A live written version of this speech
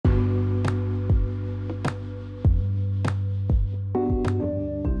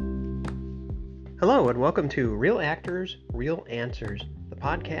Hello, and welcome to Real Actors, Real Answers, the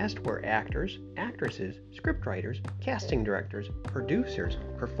podcast where actors, actresses, scriptwriters, casting directors, producers,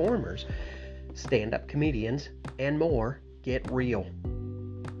 performers, stand-up comedians, and more get real.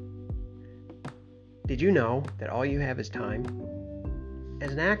 Did you know that all you have is time?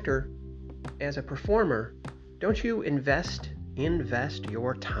 As an actor, as a performer, don't you invest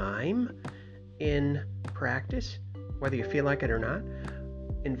your time in practice, whether you feel like it or not?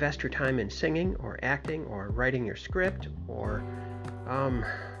 Invest your time in singing or acting or writing your script or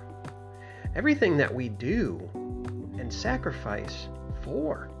everything that we do and sacrifice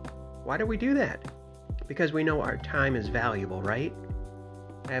for. Why do we do that? Because we know our time is valuable, right?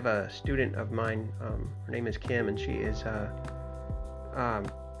 I have a student of mine, her name is Kim, and she's a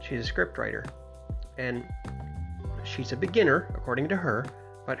scriptwriter, and she's a beginner according to her,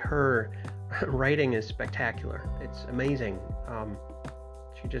 but her writing is spectacular. It's amazing.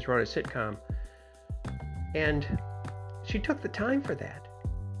 She just wrote a sitcom, and she took the time for that.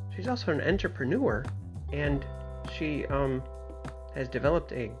 She's also an entrepreneur, and she has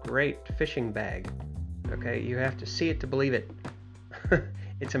developed a great fishing bag. Okay, you have to see it to believe it.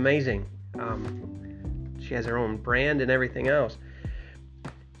 It's amazing. She has her own brand and everything else.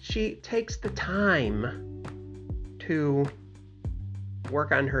 She takes the time to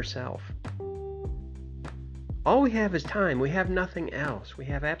work on herself. All we have is time. We have nothing else. We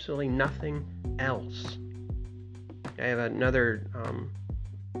have absolutely nothing else. I have another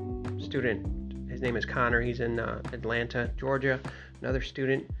student. His name is Connor. He's in Atlanta, Georgia. Another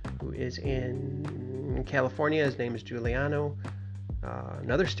student who is in California. His name is Giuliano.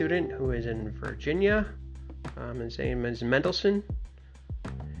 Another student who is in Virginia. His name is Mendelson.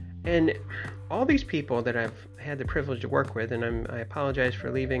 And all these people that I've had the privilege to work with, and I apologize for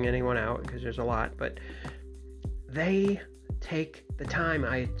leaving anyone out because there's a lot, but they take the time.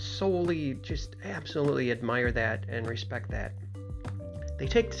 I solely just absolutely admire that and respect that. They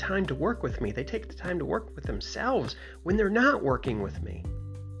take the time to work with me. They take the time to work with themselves when they're not working with me.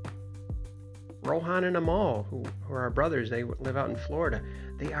 Rohan and Amal, who are our brothers, they live out in Florida.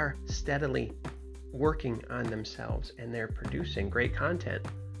 They are steadily working on themselves, and they're producing great content.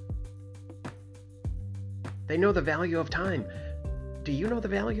 They know the value of time. Do you know the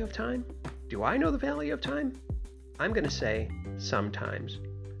value of time? Do I know the value of time? I'm going to say sometimes.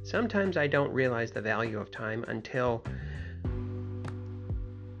 Sometimes I don't realize the value of time until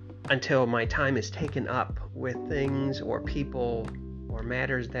my time is taken up with things or people or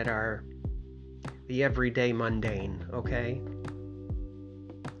matters that are the everyday mundane, okay?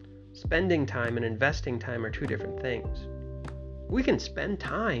 Spending time and investing time are two different things. We can spend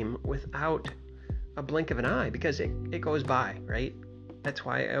time without a blink of an eye because it goes by, right? That's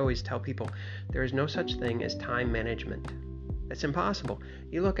why I always tell people there is no such thing as time management. That's impossible.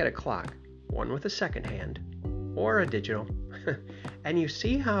 You look at a clock, one with a second hand or a digital, and you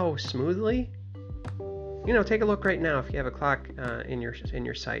see how smoothly, take a look right now if you have a clock in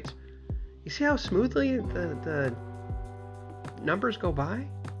your sights. You see how smoothly the numbers go by?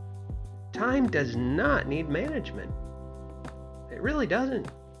 Time does not need management. It really doesn't.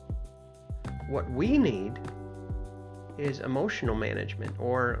 What we need is emotional management,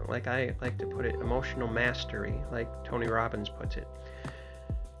 or like I like to put it, emotional mastery, like Tony Robbins puts it.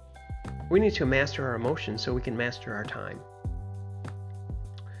 We need to master our emotions so we can master our time.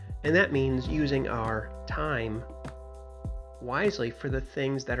 And that means using our time wisely for the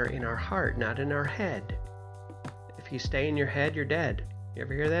things that are in our heart, not in our head. If you stay in your head, you're dead. You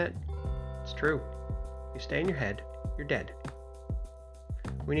ever hear that? It's true. You stay in your head, you're dead.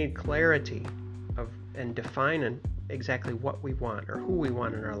 We need clarity and define exactly what we want or who we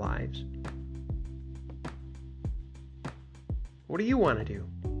want in our lives. What do you want to do?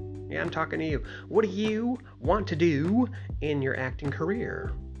 Yeah, I'm talking to you. What do you want to do in your acting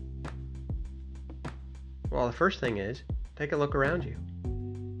career? Well, the first thing is, take a look around you.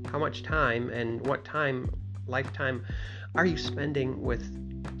 How much time and what lifetime are you spending with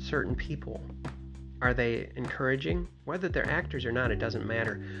certain people? Are they encouraging? Whether they're actors or not, it doesn't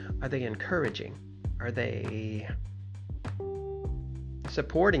matter. Are they encouraging? Are they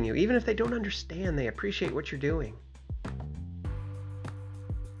supporting you? Even if they don't understand, they appreciate what you're doing.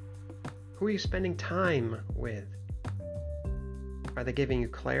 Who are you spending time with? Are they giving you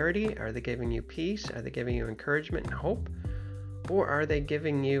clarity? Are they giving you peace? Are they giving you encouragement and hope? Or are they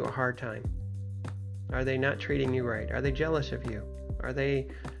giving you a hard time? Are they not treating you right? Are they jealous of you? Are they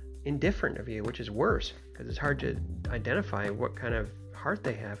indifferent of you, which is worse because it's hard to identify what kind of heart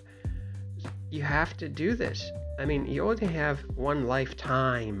they have. You have to do this. I mean, you only have one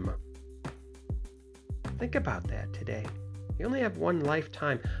lifetime. Think about that today. You only have one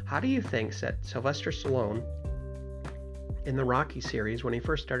lifetime. How do you think that Sylvester Stallone, in the Rocky series, when he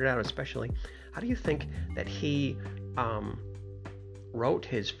first started out especially, how do you think that he wrote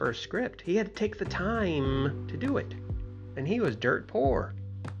his first script? He had to take the time to do it. And he was dirt poor.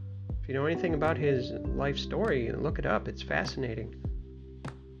 If you know anything about his life story, look it up. It's fascinating.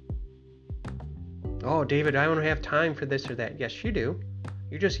 Oh, David, I don't have time for this or that. Yes, you do.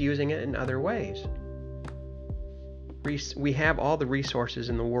 You're just using it in other ways. We have all the resources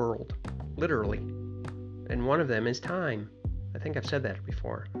in the world, literally. And one of them is time. I think I've said that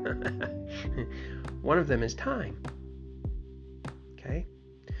before. One of them is time. Okay?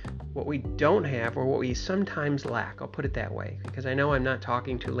 What we don't have, or what we sometimes lack, I'll put it that way, because I know I'm not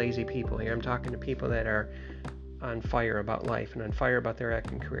talking to lazy people here. I'm talking to people that are on fire about life and on fire about their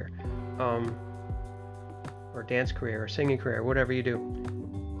acting career, or dance career, or singing career, whatever you do.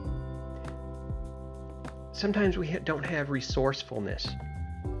 Sometimes we don't have resourcefulness.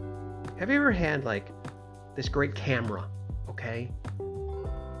 Have you ever had like this great camera, okay?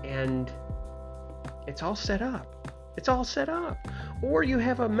 And it's all set up. It's all set up. Or you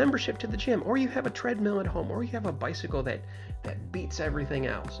have a membership to the gym, or you have a treadmill at home, or you have a bicycle that beats everything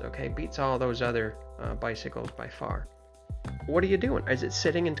else, okay? Beats all those other bicycles by far. What are you doing? Is it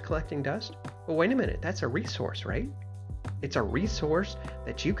sitting and collecting dust? Well, wait a minute. That's a resource, right? It's a resource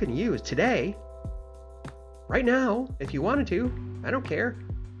that you can use today, right now, if you wanted to. I don't care.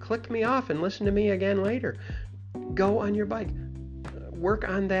 Click me off and listen to me again later. Go on your bike. Work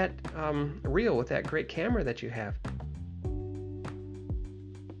on that reel with that great camera that you have.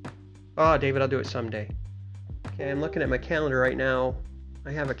 Oh, David, I'll do it someday. Okay, I'm looking at my calendar right now.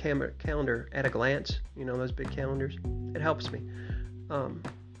 I have a calendar at a glance. You know those big calendars? It helps me.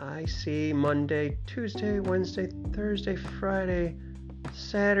 I see Monday, Tuesday, Wednesday, Thursday, Friday,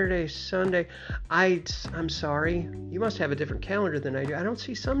 Saturday, Sunday. I'm sorry. You must have a different calendar than I do. I don't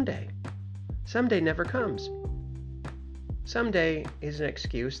see someday. Someday never comes. Someday is an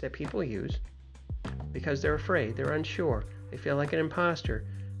excuse that people use because they're afraid, they're unsure, they feel like an imposter,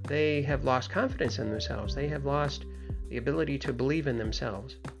 they have lost confidence in themselves, they have lost the ability to believe in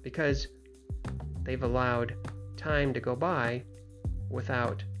themselves because they've allowed time to go by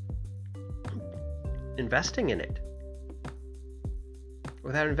without investing in it,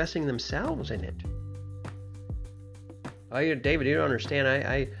 without investing themselves in it. Oh, David, you don't understand.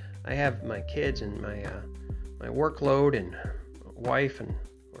 I have my kids and my workload and wife and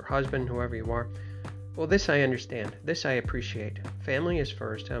or husband, whoever you are. Well, this I understand. This I appreciate. Family is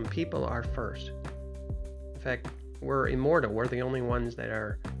first. People are first. In fact, we're immortal. We're the only ones that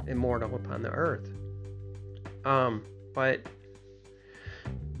are immortal upon the earth. But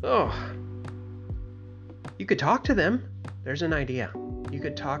you could talk to them. There's an idea. You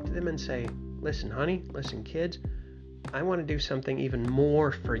could talk to them and say, listen, honey, listen, kids, I want to do something even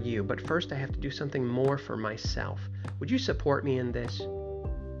more for you, but first I have to do something more for myself. Would you support me in this?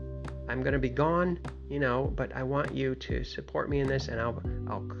 I'm going to be gone, but I want you to support me in this, and I'll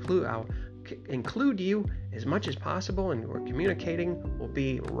include you as much as possible, and we're communicating will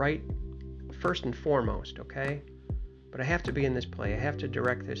be right first and foremost, okay? But I have to be in this play. I have to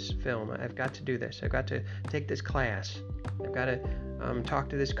direct this film. I've got to do this. I've got to take this class. I've got to talk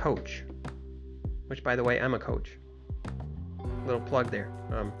to this coach, which, by the way, I'm a coach. Little plug there.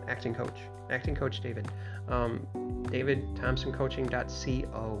 Acting coach David.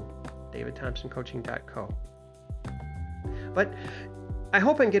 DavidThompsonCoaching.co. DavidThompsonCoaching.co. But I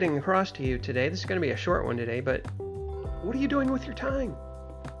hope I'm getting across to you today. This is going to be a short one today, but what are you doing with your time?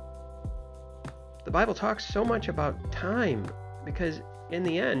 The Bible talks so much about time because in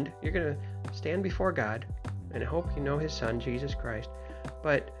the end, you're going to stand before God, and I hope you know His Son, Jesus Christ.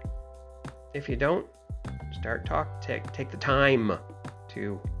 But if you don't, take the time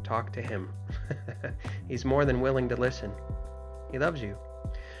to talk to Him. He's more than willing to listen. He loves you.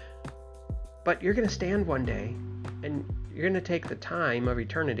 But you're going to stand one day, and you're going to take the time of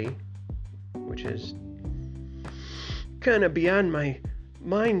eternity, which is kind of beyond my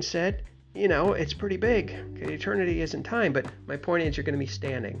mindset. It's pretty big. Eternity isn't time, but my point is you're going to be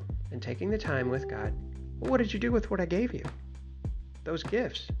standing and taking the time with God. Well, what did you do with what I gave you? Those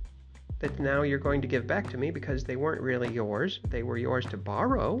gifts that now you're going to give back to me because they weren't really yours. They were yours to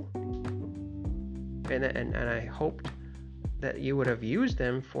borrow. And I hoped that you would have used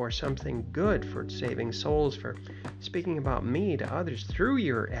them for something good, for saving souls, for speaking about me to others through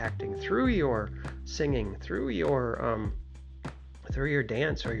your acting, through your singing, through your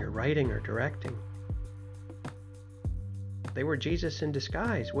dance or your writing or directing. They were Jesus in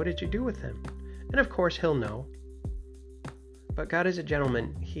disguise. What did you do with them? And of course, He'll know. But God is a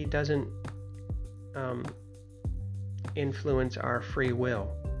gentleman. He doesn't influence our free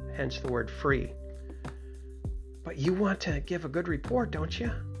will, hence the word free. But you want to give a good report, don't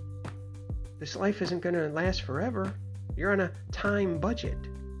you? This life isn't going to last forever. You're on a time budget.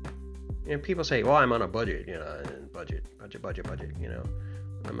 And people say, well, I'm on a budget, budget, I'm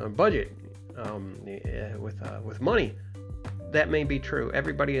on a budget with money. That may be true.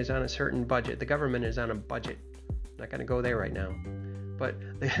 Everybody is on a certain budget. The government is on a budget. I'm not going to go there right now. But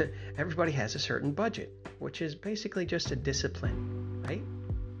everybody has a certain budget, which is basically just a discipline, right?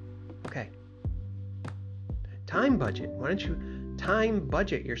 Okay. Time budget. Why don't you time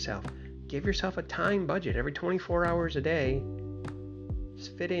budget yourself? Give yourself a time budget. Every 24 hours a day,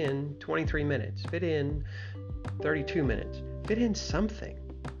 just fit in 23 minutes. Fit in 32 minutes. Fit in something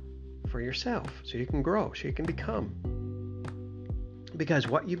for yourself so you can grow, so you can become. Because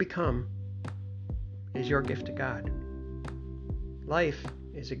what you become is your gift to God. Life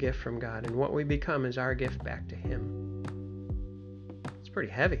is a gift from God, and what we become is our gift back to Him. It's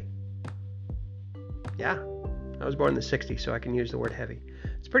pretty heavy. Yeah, I was born in the 60s, so I can use the word heavy.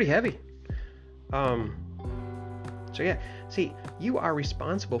 It's pretty heavy. So yeah, see, you are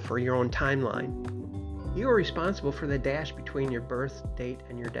responsible for your own timeline. You are responsible for the dash between your birth date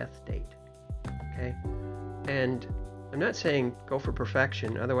and your death date. Okay? And I'm not saying go for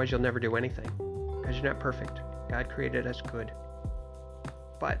perfection, otherwise you'll never do anything, because you're not perfect. God created us good.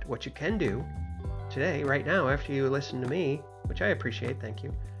 But what you can do today, right now, after you listen to me, which I appreciate, thank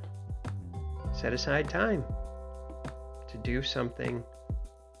you, set aside time to do something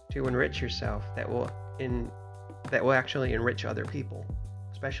to enrich yourself that will actually enrich other people,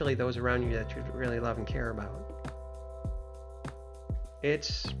 especially those around you that you really love and care about.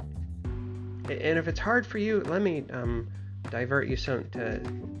 And if it's hard for you, let me divert you to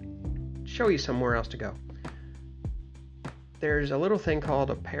show you somewhere else to go. There's a little thing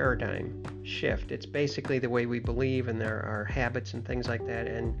called a paradigm shift. It's basically the way we believe, and there are habits and things like that,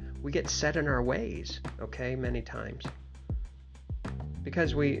 and we get set in our ways, okay, many times.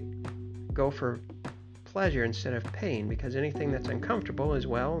 Because we go for pleasure instead of pain, because anything that's uncomfortable is,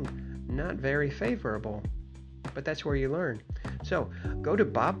 well, not very favorable. But that's where you learn. So go to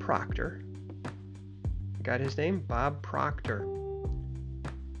Bob Proctor. Got his name? Bob Proctor.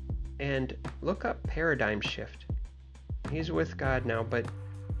 And look up paradigm shift. He's with God now, but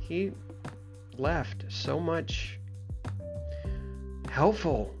he left so much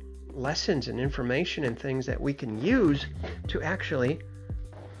helpful lessons and information and things that we can use to actually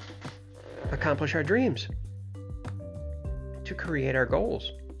accomplish our dreams, to create our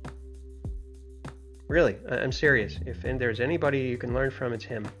goals. Really, I'm serious. If there's anybody you can learn from, it's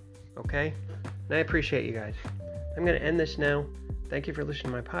him. Okay? And I appreciate you guys. I'm going to end this now. Thank you for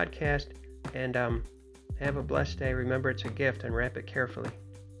listening to my podcast, and have a blessed day. Remember, it's a gift, and wrap it carefully.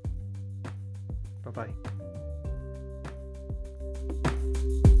 Bye-bye.